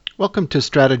Welcome to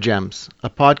Strata Gems, a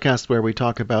podcast where we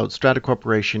talk about Strata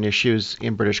Corporation issues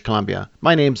in British Columbia.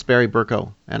 My name's Barry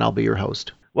Burko, and I'll be your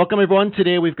host. Welcome, everyone.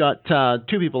 Today we've got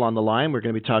two people on the line. We're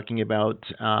going to be talking about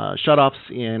shutoffs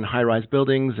in high-rise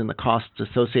buildings and the costs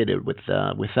associated with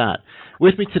that.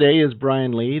 With me today is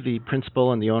Brian Lee, the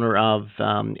principal and the owner of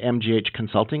MGH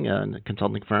Consulting, a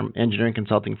consulting firm, engineering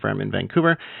consulting firm in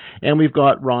Vancouver. And we've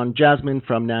got Ron Jasmine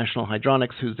from National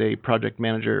Hydronics, who's a project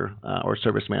manager or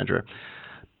service manager.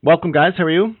 Welcome, guys. How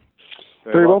are you?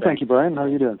 Very well, thank you, Brian. How are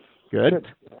you doing? Good.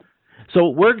 So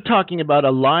we're talking about a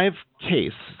live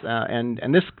case, and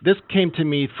this came to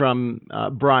me from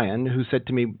Brian, who said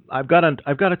to me, "I've got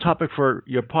a topic for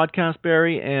your podcast,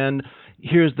 Barry, and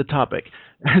here's the topic."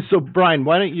 So, Brian,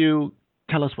 why don't you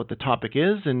tell us what the topic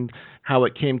is and how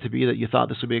it came to be that you thought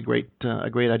this would be a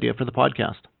great idea for the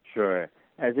podcast? Sure.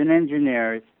 As an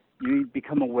engineer, you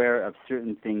become aware of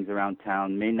certain things around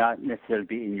town, may not necessarily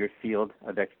be in your field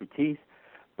of expertise,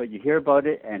 but you hear about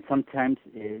it, and sometimes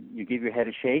you give your head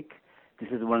a shake.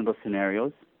 This is one of those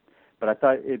scenarios. But I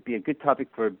thought it'd be a good topic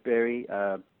for Barry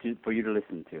for you to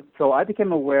listen to. So I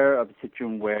became aware of a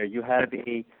situation where you have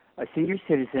a senior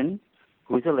citizen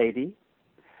who's a lady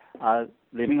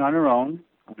living on her own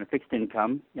on a fixed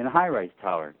income in a high-rise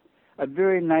tower, a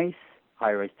very nice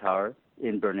high-rise tower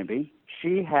in Burnaby.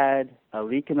 She had a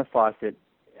leak in the faucet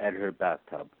at her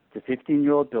bathtub. It's a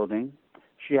 15-year-old building.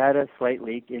 She had a slight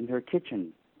leak in her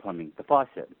kitchen plumbing, the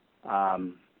faucet.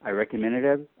 I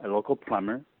recommended a local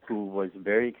plumber who was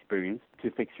very experienced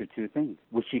to fix her two things,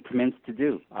 which he commenced to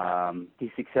do. He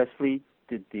successfully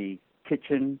did the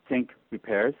kitchen sink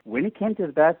repairs. When he came to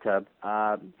the bathtub,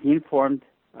 he informed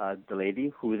the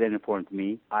lady, who then informed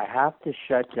me, I have to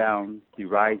shut down the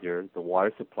riser, the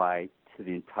water supply, to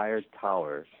the entire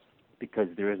tower because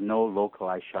there is no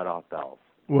localized shut-off valve.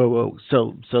 Whoa.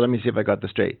 So let me see if I got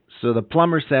this straight. So the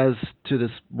plumber says to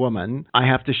this woman, I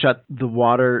have to shut the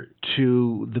water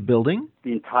to the building?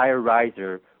 The entire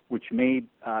riser, which may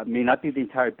not be the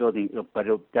entire building, but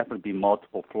it'll definitely be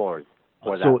multiple floors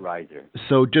for that riser.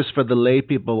 So just for the lay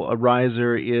people, a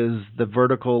riser is the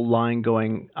vertical line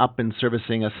going up and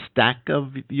servicing a stack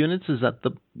of units? Is that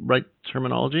the right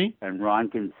terminology? And Ron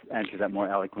can answer that more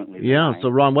eloquently. Yeah, so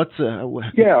Ron, what's...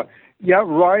 Yeah,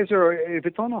 riser, if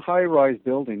it's on a high-rise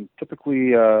building,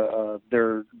 typically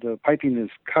the piping is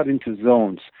cut into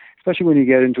zones, especially when you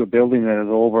get into a building that is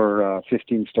over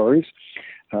 15 stories.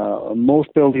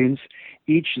 Most buildings,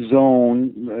 each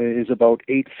zone is about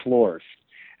 8 floors.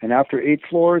 And after 8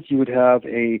 floors, you would have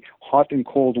a hot and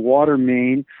cold water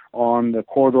main on the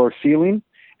corridor ceiling,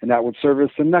 and that would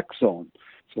service the next zone.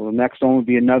 So the next zone would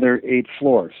be another 8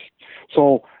 floors.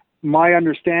 So my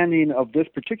understanding of this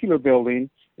particular building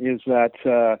is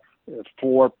that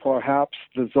for perhaps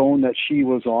the zone that she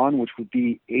was on, which would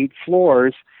be 8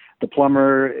 floors, the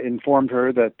plumber informed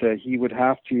her that he would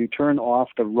have to turn off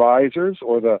the risers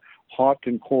or the hot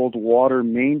and cold water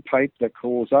main pipe that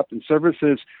goes up and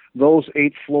services those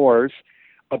 8 floors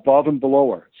above and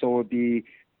below her. So it would be,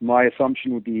 my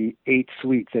assumption would be 8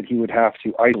 suites that he would have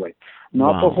to isolate.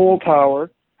 Not the whole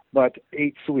tower, but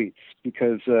 8 suites,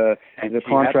 because the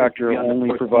contractor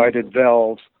only provided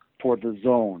valves for the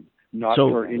zone, not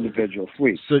for individual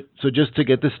suites. So just to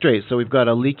get this straight, so we've got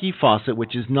a leaky faucet,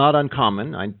 which is not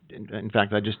uncommon. In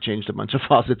fact, I just changed a bunch of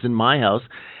faucets in my house.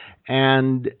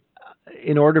 And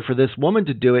in order for this woman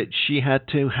to do it, she had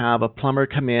to have a plumber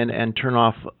come in and turn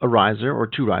off a riser or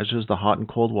 2 risers, the hot and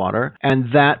cold water.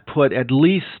 And that put at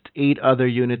least 8 other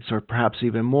units or perhaps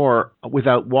even more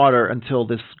without water until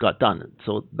this got done.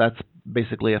 So that's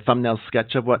basically a thumbnail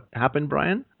sketch of what happened,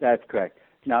 Brian? That's correct.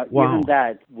 Now, even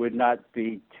that would not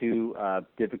be too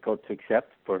difficult to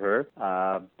accept for her.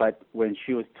 But when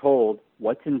she was told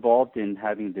what's involved in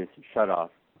having this shut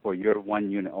off for your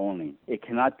one unit only, it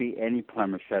cannot be any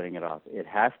plumber shutting it off. It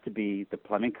has to be the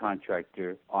plumbing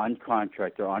contractor on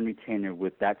retainer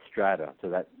with that strata, so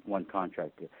that one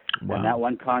contractor. Wow. And that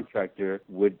one contractor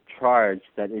would charge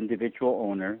that individual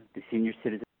owner, the senior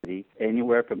citizen,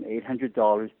 anywhere from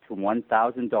 $800 to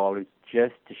 $1,000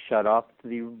 just to shut off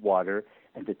the water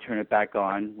and to turn it back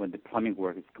on when the plumbing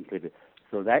work is completed.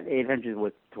 So that $800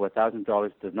 to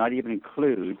 $1,000 does not even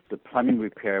include the plumbing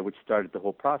repair, which started the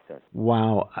whole process.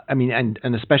 Wow. I mean,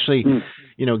 and especially,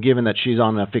 given that she's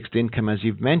on a fixed income, as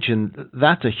you've mentioned,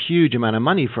 that's a huge amount of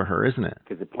money for her, isn't it?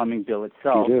 Because the plumbing bill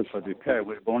itself for the repair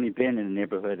would have only been in the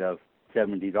neighborhood of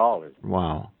 $70.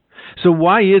 Wow. So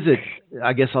why is it?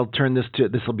 I guess I'll turn this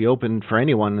will be open for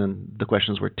anyone, and the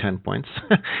questions were 10 points.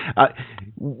 uh,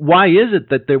 why is it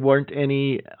that there weren't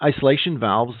any isolation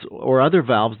valves or other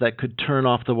valves that could turn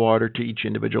off the water to each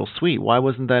individual suite? Why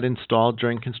wasn't that installed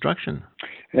during construction?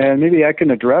 And maybe I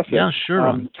can address it. Yeah,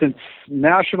 sure. Since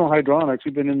National Hydronics,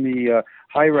 we've been in the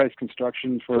high-rise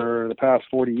construction for the past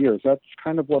 40 years. That's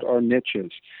kind of what our niche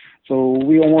is. So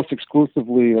we almost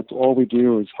exclusively, that's all we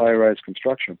do is high-rise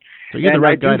construction. So you're the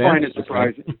right guy to find answer. it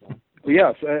surprising.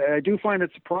 Yes, I do find it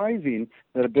surprising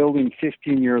that a building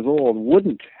 15 years old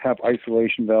wouldn't have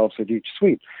isolation valves at each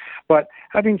suite. But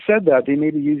having said that, they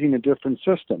may be using a different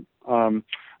system.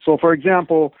 So, for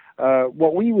example,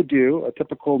 what we would do, a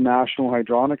typical National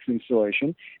Hydronics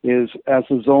installation, is as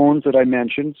the zones that I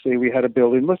mentioned, say we had a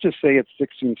building, let's just say it's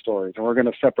 16 stories, and we're going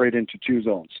to separate into two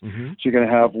zones. Mm-hmm. So you're going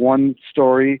to have one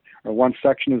story or one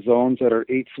section of zones that are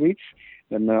 8 suites.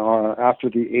 And after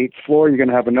the 8th floor, you're going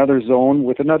to have another zone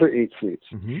with another 8 suites.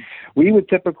 Mm-hmm. We would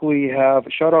typically have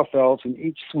shut-off valves in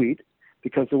each suite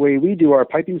because the way we do our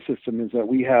piping system is that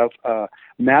we have a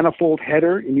manifold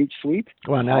header in each suite.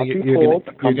 Well, now you're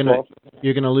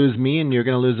going to lose me, and you're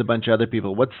going to lose a bunch of other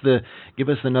people. Give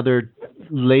us another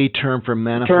lay term for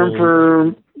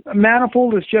manifold.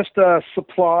 Manifold is just a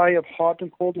supply of hot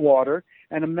and cold water,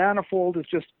 and a manifold is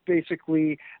just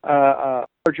basically a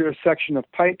larger section of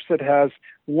pipes that has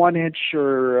 1-inch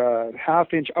or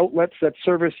half-inch outlets that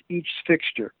service each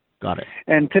fixture. Got it.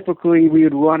 And typically we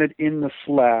would run it in the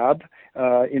slab,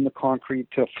 in the concrete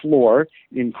floor,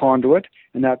 in conduit,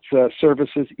 and that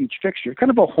services each fixture. Kind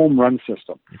of a home run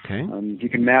system. Okay. You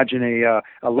can imagine a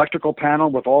electrical panel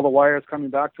with all the wires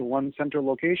coming back to one central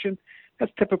location.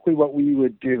 That's typically what we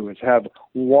would do, is have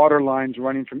water lines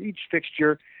running from each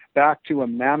fixture back to a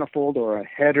manifold or a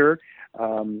header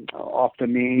off the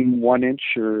main 1-inch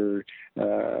or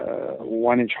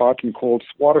 1-inch hot and cold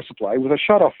water supply with a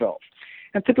shutoff valve.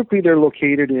 And typically they're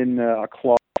located in a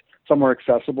closet, somewhere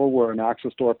accessible where an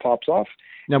access door pops off.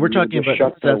 Now we're talking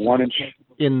about that's 1-inch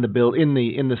in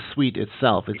the suite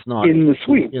itself. It's not in the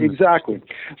suite, exactly.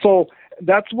 So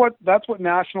that's what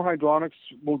National Hydronics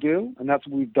will do, and that's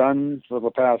what we've done for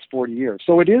the past 40 years.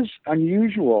 So it is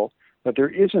unusual that there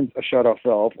isn't a shutoff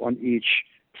valve on each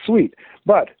suite,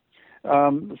 but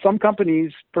some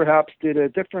companies perhaps did a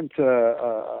different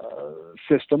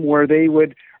system where they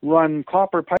would run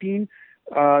copper piping,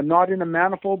 not in a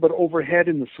manifold, but overhead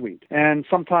in the suite. And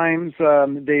sometimes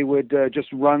they would just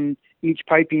run each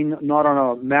piping not on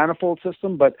a manifold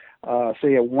system, but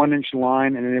say a 1-inch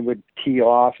line, and then it would tee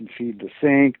off and feed the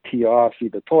sink, tee off,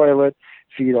 feed the toilet,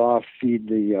 feed off, feed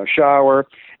the shower,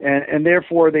 and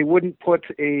therefore they wouldn't put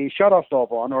a shutoff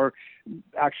valve on, or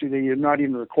actually they're not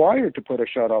even required to put a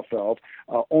shutoff valve,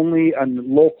 only a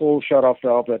local shutoff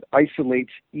valve that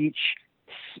isolates each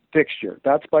fixture.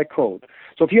 That's by code.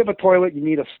 So if you have a toilet, you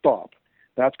need a stop.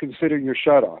 That's considered your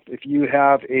shutoff. If you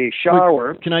have a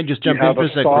shower, can I just jump in for a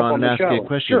second, Ron, and ask you a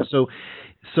question? Sure.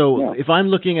 So if I'm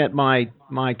looking at my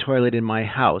toilet in my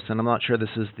house, and I'm not sure this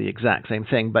is the exact same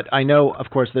thing, but I know, of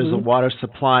course, there's a water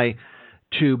supply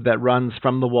tube that runs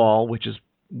from the wall, which is,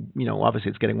 obviously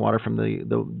it's getting water from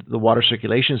the water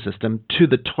circulation system to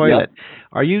the toilet. Yep.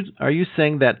 Are you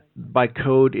saying that by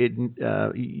code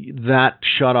that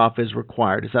shutoff is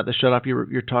required? Is that the shutoff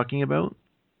you're talking about?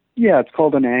 Yeah, it's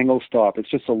called an angle stop.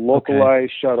 It's just a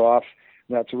localized shutoff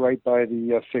that's right by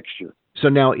the fixture. So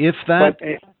now, if that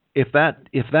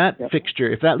fixture,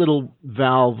 if that little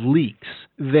valve leaks,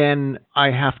 then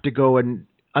I have to go and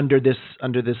under this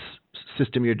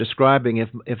system you're describing.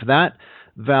 If that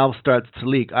valve starts to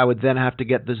leak, I would then have to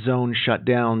get the zone shut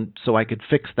down so I could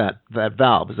fix that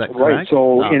valve. Is that correct? Right.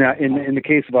 So in the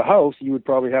case of a house, you would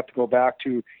probably have to go back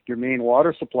to your main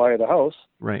water supply of the house,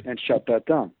 right, and shut that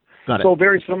down. Got it. So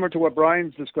very similar to what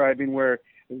Brian's describing, where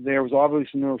there was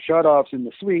obviously no shutoffs in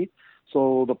the suite.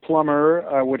 So the plumber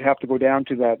would have to go down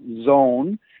to that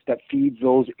zone that feeds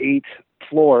those 8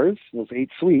 floors, those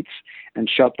 8 suites, and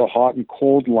shut the hot and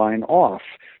cold line off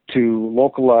to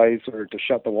localize or to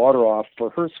shut the water off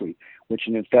for her suite, which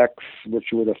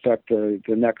would affect the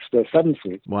next 7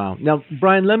 suites. Wow. Now,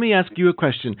 Brian, let me ask you a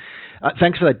question.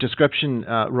 Thanks for that description,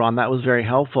 Ron. That was very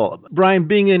helpful. Brian,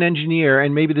 being an engineer,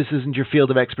 and maybe this isn't your field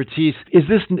of expertise,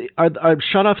 are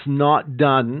shutoffs not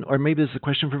done, or maybe this is a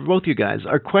question for both you guys?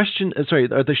 Are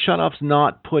the shutoffs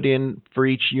not put in for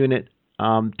each unit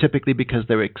typically because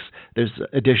there's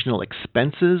additional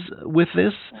expenses with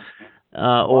this?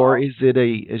 Or is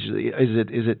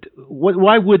it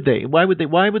why would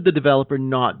the developer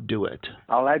not do it?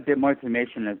 I'll add a bit more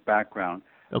information as background.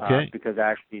 Okay. because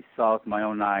I actually saw with my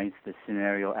own eyes the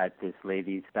scenario at this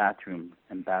lady's bathroom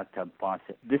and bathtub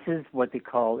faucet. This is what they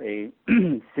call a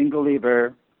single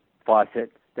lever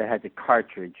faucet that has a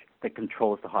cartridge that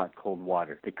controls the hot-cold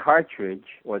water. The cartridge,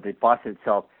 or the faucet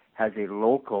itself, has a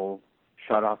local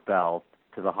shut-off valve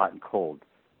to the hot and cold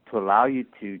to allow you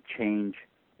to change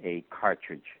a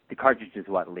cartridge. The cartridge is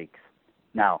what leaks.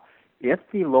 Now, if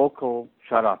the local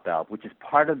shut-off valve, which is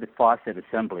part of the faucet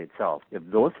assembly itself, if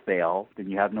those fail, then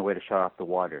you have no way to shut off the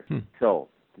water. So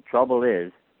the trouble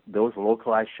is, those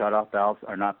localized shut-off valves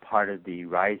are not part of the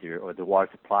riser or the water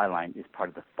supply line. It's part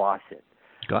of the faucet.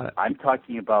 Got it. I'm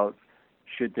talking about,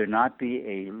 should there not be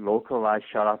a localized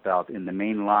shut-off valve in the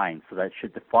main line, so that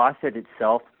should the faucet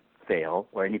itself fail,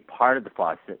 or any part of the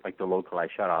faucet, like the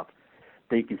localized shut-off,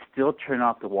 then you can still turn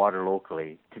off the water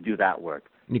locally to do that work.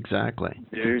 Exactly.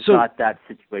 There's not that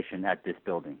situation at this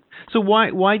building. So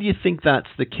why do you think that's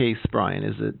the case, Brian?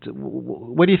 Is it,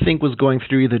 what do you think was going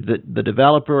through either the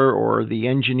developer or the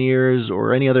engineers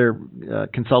or any other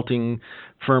consulting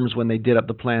firms when they did up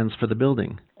the plans for the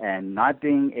building? And not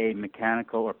being a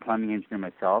mechanical or plumbing engineer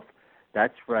myself,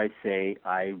 that's where I say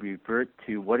I revert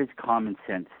to what does common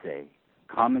sense say?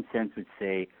 Common sense would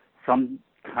say some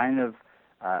kind of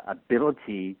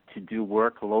ability to do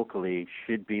work locally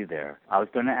should be there. I was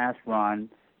going to ask Ron,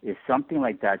 is something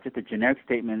like that, just a generic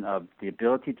statement of the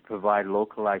ability to provide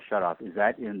localized shutoff, is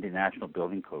that in the National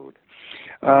Building Code?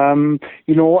 I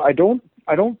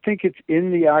don't think it's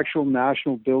in the actual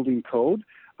National Building Code,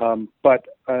 but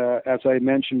as I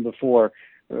mentioned before,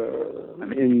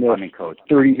 in the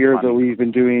 30 years that we've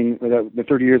been doing, the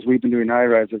 30 years we've been doing high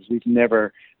rises, we've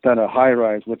never done a high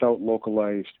rise without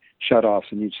localized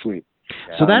shutoffs in each suite.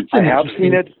 So that's I have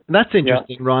seen it. That's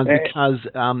interesting, Ron, because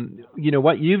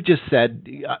what you've just said.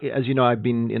 As you know, I've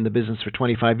been in the business for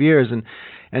 25 years,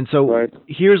 and so right.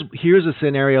 Here's a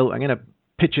scenario. I'm going to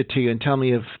pitch it to you and tell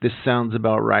me if this sounds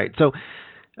about right. So,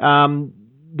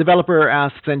 developer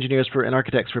asks engineers and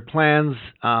architects for plans.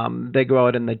 They go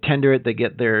out and they tender it. They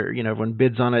get their, everyone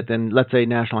bids on it. Then let's say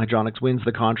National Hydronics wins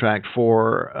the contract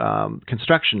for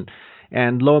construction.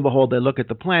 And lo and behold, they look at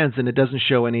the plans and it doesn't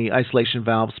show any isolation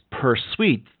valves per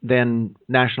suite. Then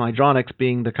National Hydronics,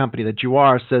 being the company that you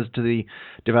are, says to the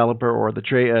developer or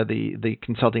the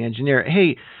consulting engineer,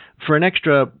 hey, for an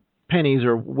extra pennies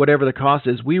or whatever the cost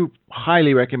is, we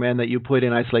highly recommend that you put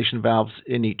in isolation valves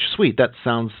in each suite. That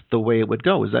sounds the way it would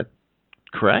go. Is that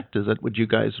correct? Is that what you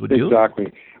guys would do?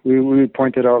 Exactly. We would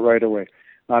point it out right away.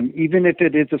 Even if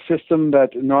it is a system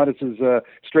that's not as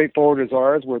straightforward as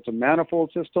ours, where it's a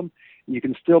manifold system, you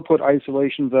can still put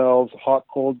isolation valves, hot,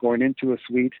 cold, going into a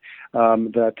suite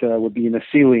that would be in a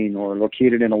ceiling or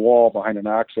located in a wall behind an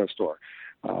access door.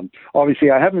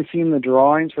 Obviously, I haven't seen the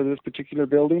drawings for this particular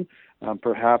building.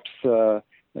 Perhaps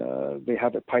they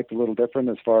have it piped a little different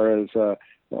as far as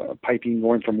piping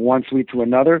going from one suite to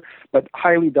another, but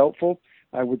highly doubtful.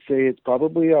 I would say it's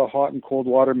probably a hot and cold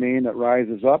water main that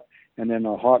rises up, and then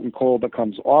a hot and cold that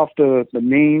comes off the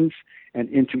mains and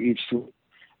into each suite.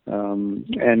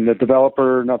 And the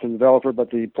developer, not the developer,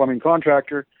 but the plumbing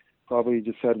contractor probably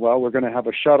just said, well, we're going to have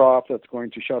a shut-off that's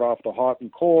going to shut off the hot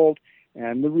and cold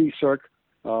and the recirc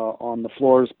on the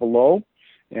floors below,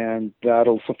 and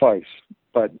that'll suffice.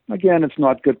 But again, it's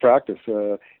not good practice.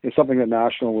 It's something that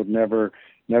National would never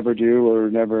do or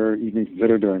never even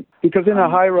consider doing. Because in a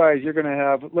high-rise, you're going to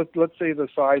have, let's say the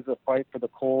size of the pipe for the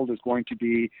cold is going to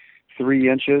be 3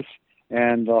 inches,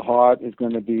 and the hot is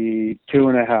going to be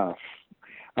 2.5.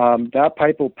 That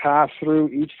pipe will pass through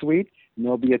each suite, and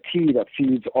there'll be a T that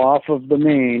feeds off of the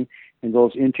main and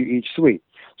goes into each suite.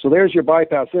 So there's your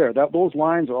bypass there. Those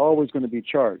lines are always going to be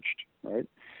charged, right?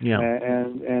 Yeah.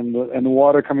 And the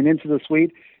water coming into the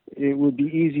suite, it would be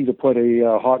easy to put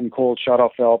a hot and cold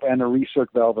shut-off valve and a recirc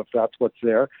valve if that's what's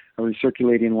there, a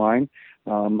recirculating line.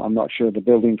 I'm not sure the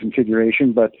building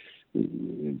configuration, but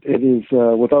it is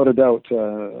without a doubt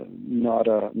not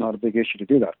a big issue to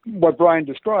do that. What Brian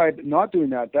described, not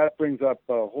doing that brings up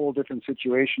a whole different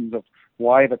situations of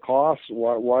why the cost,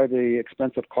 why the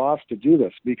expensive cost to do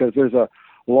this, because there's a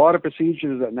lot of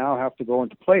procedures that now have to go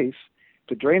into place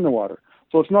to drain the water.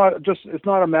 So it's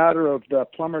not a matter of the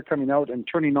plumber coming out and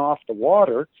turning off the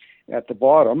water at the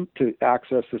bottom to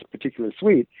access this particular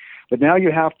suite, but now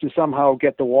you have to somehow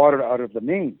get the water out of the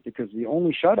main, because the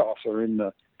only shutoffs are in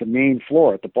the main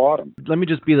floor at the bottom. Let me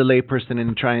just be the layperson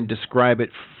and try and describe it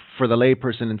for the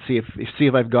layperson and see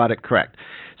if I've got it correct.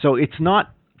 So it's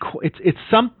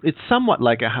somewhat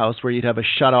like a house where you'd have a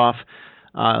shutoff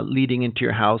leading into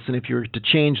your house, and if you were to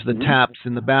change the taps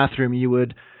in the bathroom, you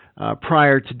would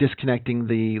prior to disconnecting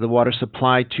the water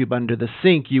supply tube under the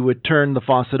sink, you would turn the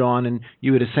faucet on and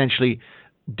you would essentially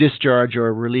discharge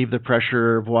or relieve the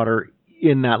pressure of water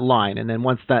in that line. And then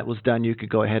once that was done, you could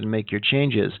go ahead and make your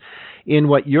changes. In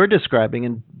what you're describing,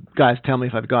 and guys, tell me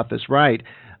if I've got this right,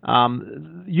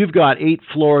 you've got 8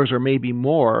 floors or maybe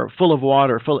more full of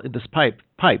water,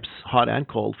 pipes, hot and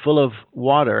cold, full of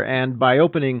water. And by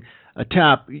opening a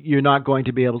tap, you're not going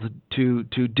to be able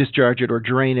to discharge it or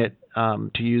drain it. To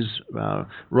use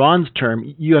Ron's term,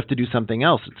 you have to do something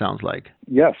else, it sounds like.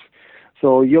 Yes.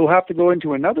 So you'll have to go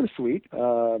into another suite,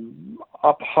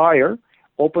 up higher,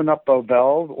 open up a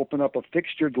valve, open up a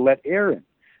fixture to let air in.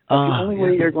 That's the only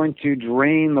way you're going to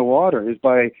drain the water is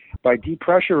by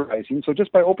depressurizing. So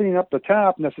just by opening up the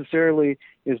tap necessarily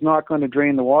is not going to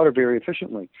drain the water very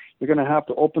efficiently. You're going to have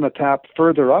to open a tap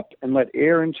further up and let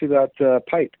air into that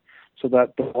pipe so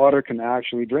that the water can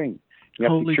actually drain. You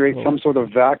have to create some sort of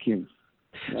vacuum.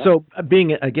 Yeah. So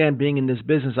being in this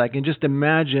business, I can just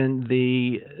imagine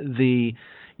the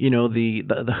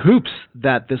hoops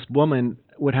that this woman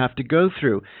would have to go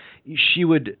through. She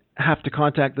would have to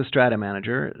contact the strata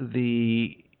manager.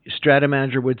 The strata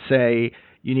manager would say,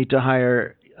 you need to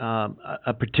hire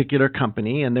a particular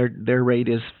company, and their rate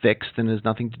is fixed and has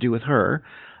nothing to do with her.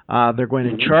 They're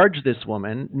going to charge this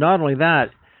woman. Not only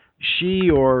that, she,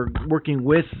 or working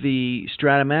with the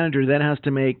strata manager, then has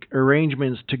to make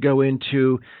arrangements to go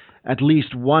into at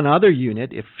least one other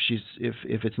unit if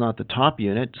it's not the top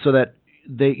unit, so that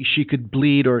she could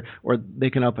bleed or they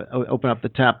can open up the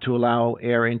tap to allow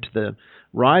air into the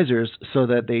risers so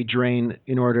that they drain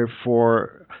in order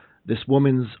for this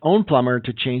woman's own plumber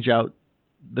to change out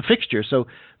the fixture. So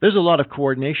there's a lot of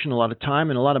coordination, a lot of time,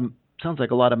 and sounds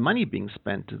like a lot of money being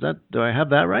spent. Do I have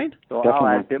that right? So I'll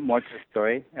add a bit more to the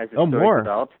story as the story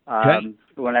develops. Okay.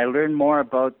 When I learned more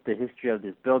about the history of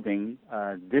this building,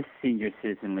 this senior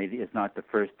citizen lady is not the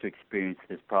first to experience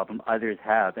this problem. Others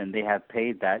have, and they have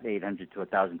paid that $800 to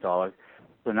 $1,000.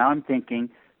 So now I'm thinking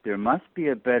there must be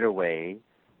a better way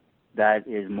that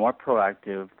is more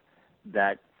proactive,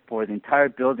 that for the entire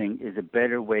building is a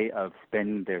better way of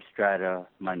spending their strata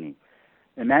money.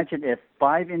 Imagine if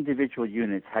 5 individual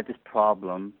units had this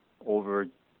problem over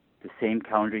the same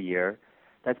calendar year.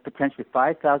 That's potentially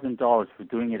 $5,000 for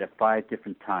doing it at 5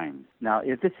 different times. Now,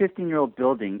 if this 15-year-old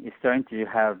building is starting to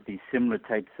have these similar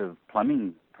types of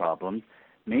plumbing problems,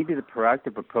 maybe the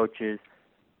proactive approach is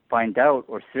find out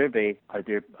or survey, are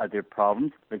there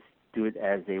problems? Let's do it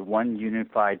as a one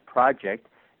unified project,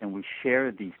 and we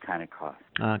share these kind of costs.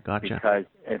 Gotcha. Because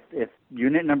if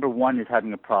unit number 1 is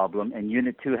having a problem and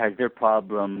unit 2 has their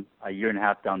problem a year and a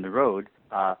half down the road,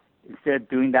 instead of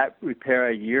doing that repair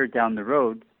a year down the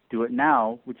road, do it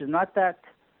now, which is not that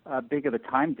big of a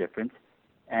time difference,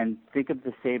 and think of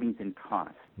the savings in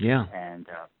cost. Yeah.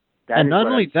 And not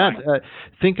only that,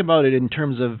 think about it in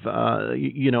terms of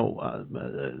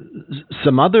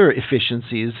some other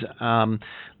efficiencies.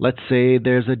 Let's say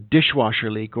there's a dishwasher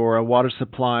leak or a water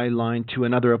supply line to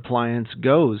another appliance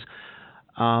goes.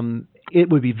 It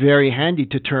would be very handy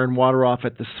to turn water off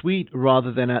at the suite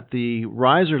rather than at the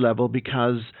riser level,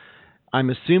 because I'm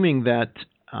assuming that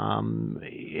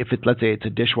let's say it's a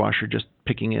dishwasher, just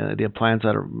picking the appliance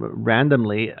out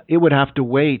randomly, it would have to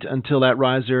wait until that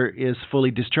riser is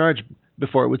fully discharged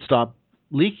before it would stop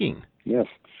leaking. Yes.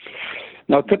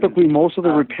 Now, typically, most of the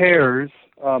repairs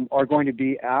are going to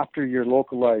be after your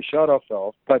localized shut-off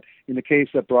valve. But in the case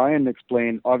that Brian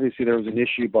explained, obviously there was an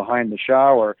issue behind the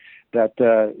shower that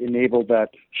enabled that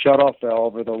shut-off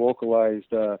valve or the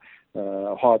localized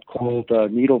hot-cold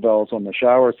needle valves on the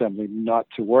shower assembly not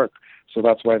to work. So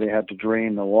that's why they had to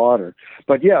drain the water.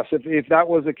 But yes, if that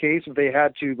was the case, if they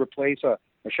had to replace a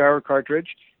shower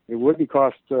cartridge, it would be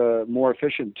cost more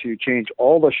efficient to change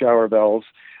all the shower valves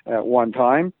at one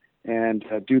time and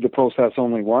do the process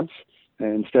only once,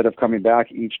 instead of coming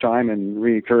back each time and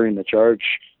reoccurring the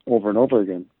charge over and over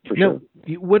again, for sure.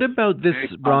 What about this,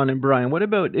 Ron and Brian? What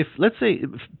about if, let's say,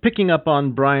 picking up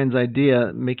on Brian's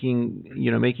idea, making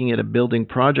it a building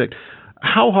project,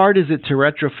 how hard is it to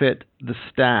retrofit the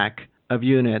stack of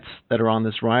units that are on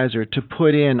this riser to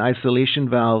put in isolation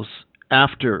valves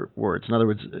afterwards? In other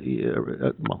words,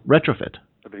 retrofit.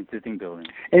 Of an existing building.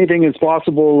 Anything is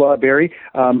possible, Barry.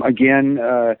 Again,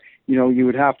 you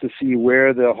would have to see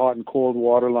where the hot and cold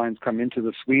water lines come into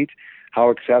the suite, how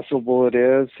accessible it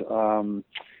is.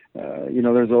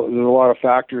 There's a lot of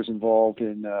factors involved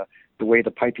in the way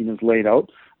the piping is laid out.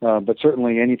 But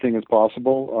certainly anything is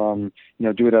possible.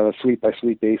 Do it on a suite by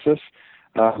suite basis.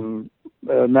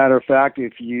 Matter of fact,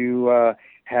 if you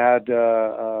had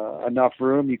enough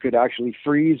room, you could actually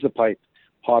freeze the pipe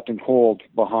hot and cold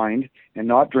behind and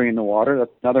not drain the water.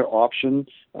 That's another option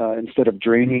instead of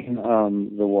draining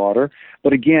the water.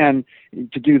 But again,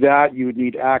 to do that, you would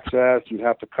need access. You'd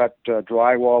have to cut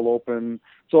drywall open.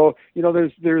 So,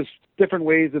 there's different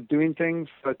ways of doing things,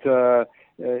 but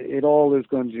it all is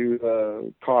going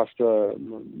to cost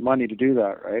money to do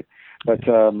that, right? But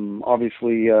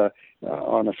obviously,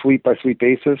 on a suite-by-suite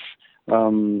basis,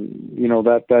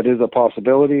 that is a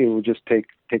possibility. It would just take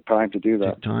time to do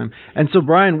that. Take time. And so,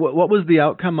 Brian, what was the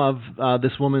outcome of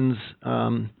this woman's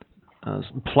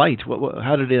plight?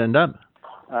 How did it end up?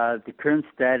 The current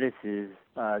status is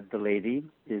the lady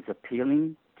is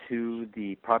appealing to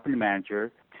the property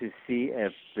manager to see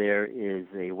if there is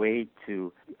a way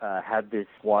to have this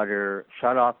water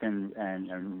shut off and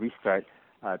restart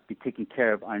be taken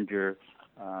care of under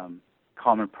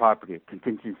common property,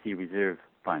 contingency reserve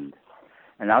fund.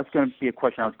 And that was going to be a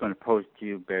question I was going to pose to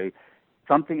you, Barry.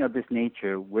 Something of this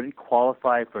nature, would it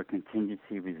qualify for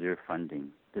contingency reserve funding,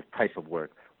 this type of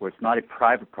work, where it's not a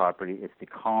private property, it's the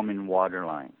common water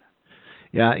line?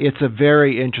 Yeah, it's a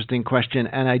very interesting question,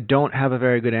 and I don't have a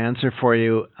very good answer for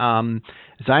you.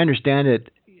 As I understand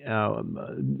it,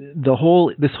 this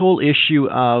whole issue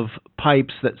of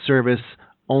pipes that service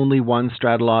only one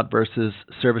strata lot versus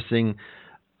servicing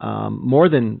more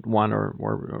than one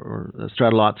or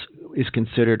strata lots is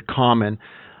considered common.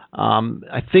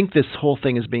 I think this whole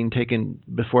thing is being taken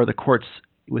before the courts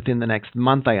within the next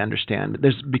month, I understand.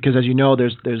 Because as you know,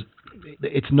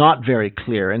 it's not very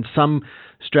clear, and some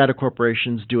strata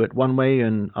corporations do it one way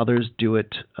and others do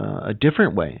it a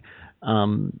different way.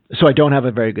 So I don't have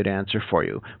a very good answer for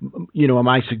you.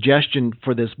 My suggestion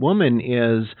for this woman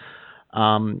is,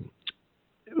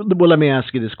 well, let me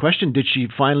ask you this question. Did she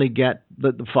finally get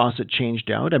the faucet changed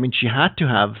out? I mean, she had to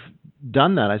have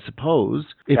done that, I suppose,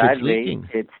 if it's leaking.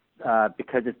 It's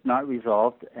because it's not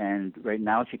resolved, and right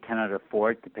now she cannot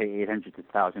afford to pay $800 to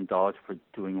 $1,000 for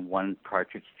doing one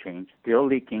cartridge change. Still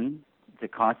leaking. It's a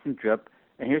constant drip.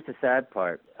 And here's the sad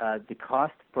part. The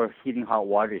cost for heating hot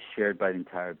water is shared by the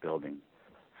entire building.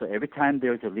 So every time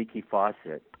there's a leaky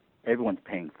faucet, everyone's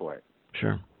paying for it.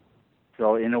 Sure.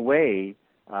 So in a way,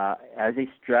 as a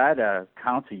strata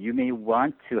council, you may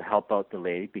want to help out the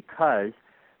lady because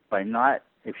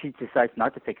if she decides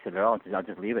not to fix it at all, I'll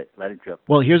just leave it, let it drip.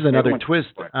 Well, here's another twist.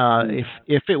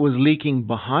 If it was leaking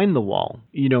behind the wall,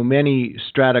 many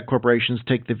strata corporations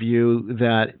take the view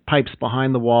that pipes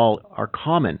behind the wall are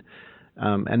common.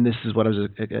 And this is what I was,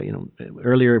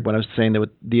 earlier when I was saying that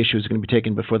the issue is going to be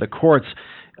taken before the courts.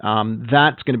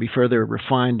 That's going to be further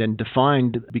refined and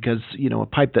defined because a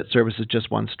pipe that services just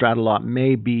one strata lot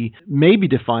may be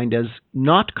defined as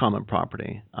not common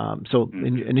property.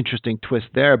 An interesting twist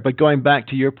there. But going back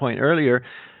to your point earlier.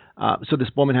 So this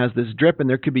woman has this drip, and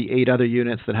there could be 8 other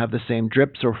units that have the same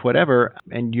drips or whatever,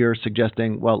 and you're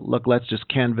suggesting, well, look, let's just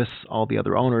canvass all the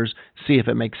other owners, see if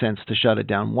it makes sense to shut it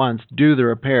down once, do the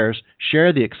repairs,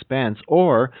 share the expense,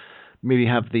 or maybe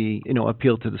have the,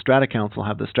 appeal to the Strata Council,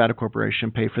 have the Strata Corporation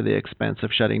pay for the expense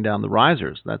of shutting down the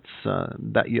risers.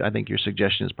 I think your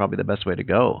suggestion is probably the best way to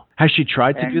go. Has she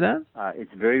tried to do that?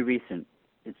 It's very recent.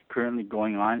 It's currently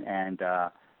going on, and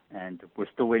we're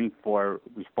still waiting for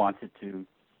responses to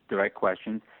direct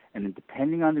questions, and then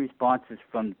depending on the responses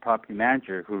from the property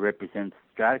manager who represents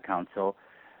Strata Council,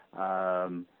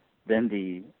 then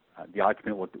the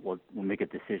occupant will make a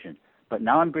decision. But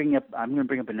now I'm going to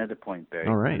bring up another point, Barry.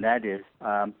 All right. And that is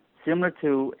similar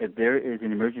to if there is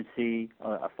an emergency,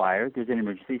 a fire, there's an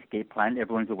emergency escape plan.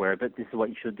 Everyone's aware of it. This is what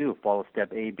you should do. Follow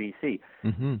step A, B, C.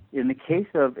 Mm-hmm. In the case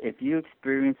of if you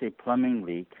experience a plumbing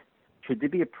leak, should there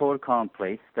be a protocol in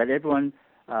place that everyone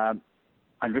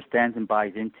understands and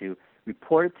buys into,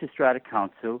 report it to Strata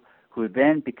Council, who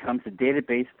then becomes a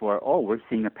database for, we're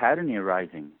seeing a pattern here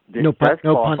rising. No pun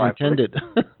intended.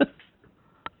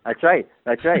 That's right.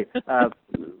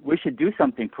 We should do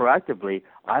something proactively.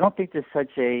 I don't think there's such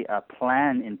a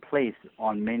plan in place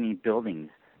on many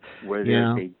buildings where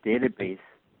there's a database.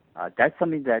 That's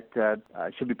something that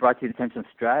should be brought to the attention of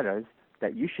Stratas,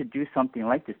 that you should do something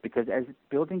like this, because as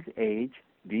buildings age,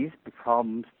 these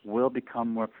problems will become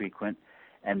more frequent,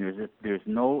 and there's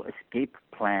no escape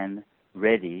plan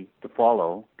ready to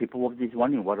follow. People will be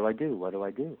wondering, what do I do? What do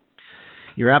I do?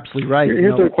 You're absolutely right.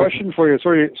 Here's a question for you.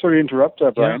 Sorry to interrupt,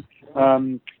 Brian. Yeah.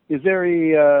 Is there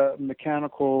a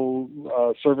mechanical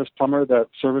service plumber that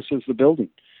services the building?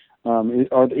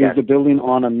 Is the building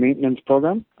on a maintenance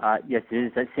program? Yes, it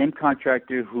is that same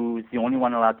contractor who's the only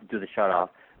one allowed to do the shut-off.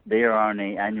 they are on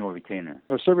an annual retainer.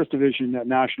 Our service division at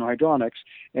National Hydronics,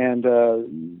 and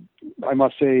I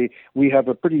must say we have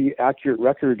a pretty accurate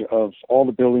record of all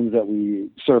the buildings that we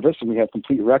service, and we have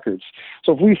complete records.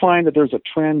 So if we find that there's a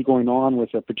trend going on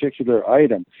with a particular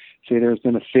item, say there's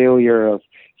been a failure of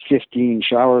 15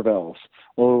 shower valves,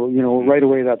 well, right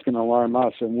away that's going to alarm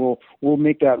us, and we'll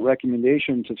make that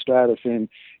recommendation to Strata saying,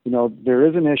 there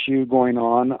is an issue going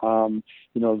on.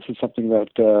 This is something that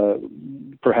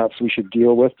perhaps we should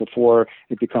deal with before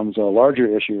it becomes a larger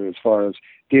issue as far as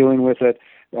dealing with it,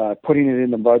 putting it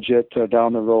in the budget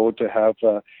down the road to have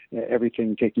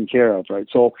everything taken care of, right?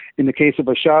 So in the case of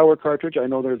a shower cartridge, I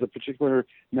know there's a particular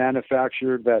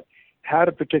manufacturer that had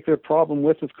a particular problem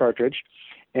with this cartridge,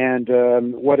 and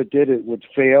what it did, it would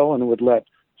fail and it would let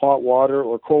hot water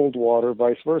or cold water,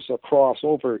 vice versa, cross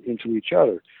over into each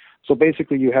other. So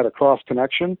basically you had a cross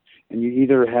connection, and you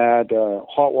either had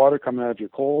hot water coming out of your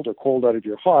cold or cold out of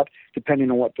your hot, depending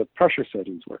on what the pressure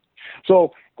settings were.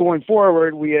 So going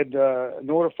forward, we had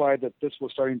notified that this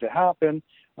was starting to happen.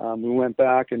 We went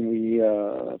back and we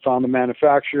found the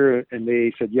manufacturer, and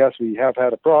they said, yes, we have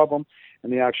had a problem,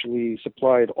 and they actually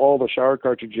supplied all the shower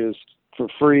cartridges for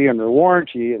free under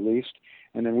warranty at least,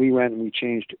 and then we went and we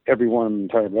changed every one in the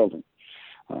entire building.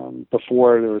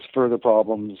 Before there was further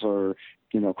problems or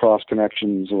cross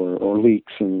connections or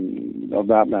leaks and of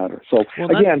that matter. So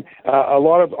again, a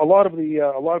lot of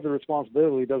the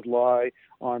responsibility does lie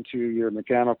onto your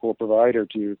mechanical provider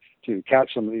to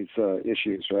catch some of these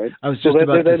issues, right? I was just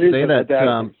about to say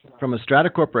that from a Strata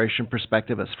Corporation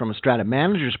perspective, as from a Strata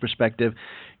manager's perspective,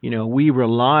 we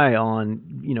rely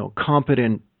on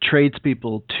competent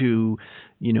tradespeople to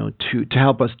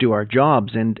help us do our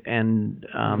jobs, and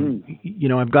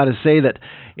I've got to say that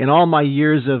in all my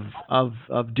years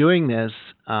of doing this,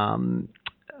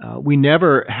 we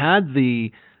never had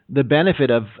the benefit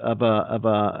of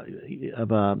a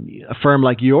firm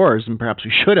like yours, and perhaps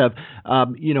we should have,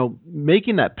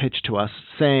 making that pitch to us,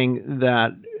 saying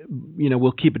that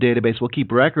we'll keep a database, we'll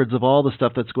keep records of all the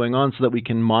stuff that's going on so that we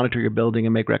can monitor your building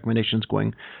and make recommendations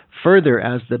going further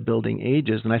as the building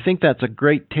ages. And I think that's a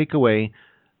great takeaway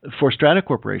for Strata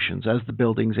Corporations as the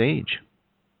buildings age.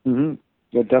 Mm-hmm.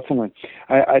 Yeah, definitely.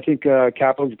 I think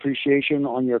capital depreciation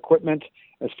on your equipment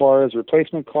as far as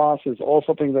replacement costs is all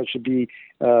something that should be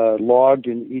logged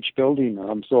in each building.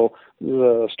 So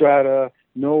the Strata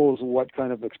knows what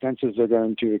kind of expenses they're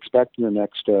going to expect in the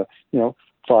next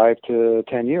 5 to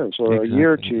 10 years, or exactly. A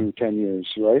year to 10 years,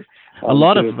 right? A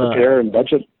lot of prepare and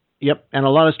budget. Yep, and a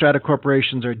lot of Strata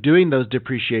corporations are doing those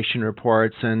depreciation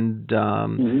reports, and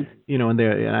and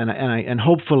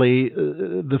hopefully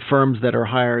the firms that are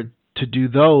hired to do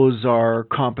those are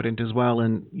competent as well,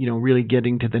 and really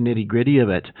getting to the nitty gritty of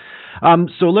it.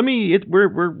 So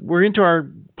we're into our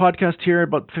podcast here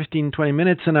about 15-20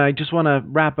 minutes, and I just want to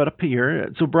wrap it up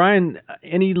here. So Brian,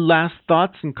 any last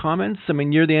thoughts and comments? I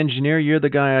mean, you're the engineer, you're the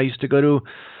guy I used to go to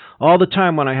all the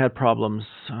time when I had problems.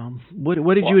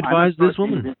 What did you advise this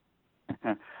woman?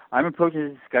 I'm approaching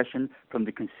this discussion from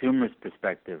the consumer's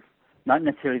perspective, not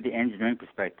necessarily the engineering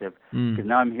perspective, because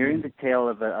now I'm hearing the tale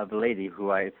of a lady who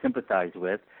I sympathize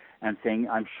with and saying,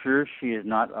 I'm sure she is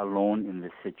not alone in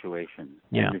this situation.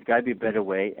 Yeah. And there's got to be a better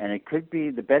way, and it could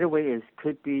be, the better way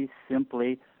could be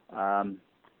simply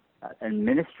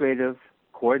administrative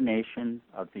coordination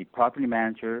of the property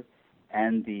manager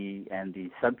and the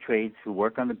sub-trades who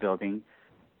work on the building,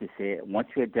 to say, once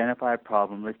we identify a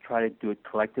problem, let's try to do it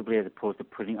collectively as opposed to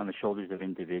putting it on the shoulders of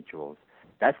individuals.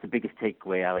 That's the biggest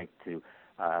takeaway I like to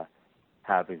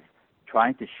have, is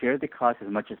trying to share the cost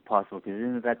as much as possible, because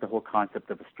isn't that the whole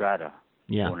concept of a strata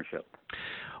ownership?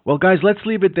 Well, guys, let's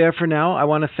leave it there for now. I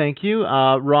want to thank you,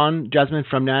 Ron Jasmine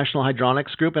from National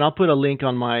Hydronics Group, and I'll put a link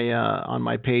on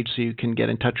my page so you can get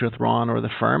in touch with Ron or the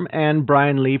firm, and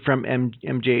Brian Lee from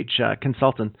MJH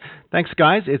Consultant. Thanks,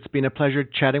 guys. It's been a pleasure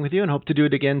chatting with you, and hope to do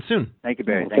it again soon. Thank you,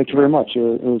 Barry. Thank you very much.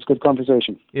 It was a good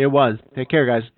conversation. It was. Take care, guys.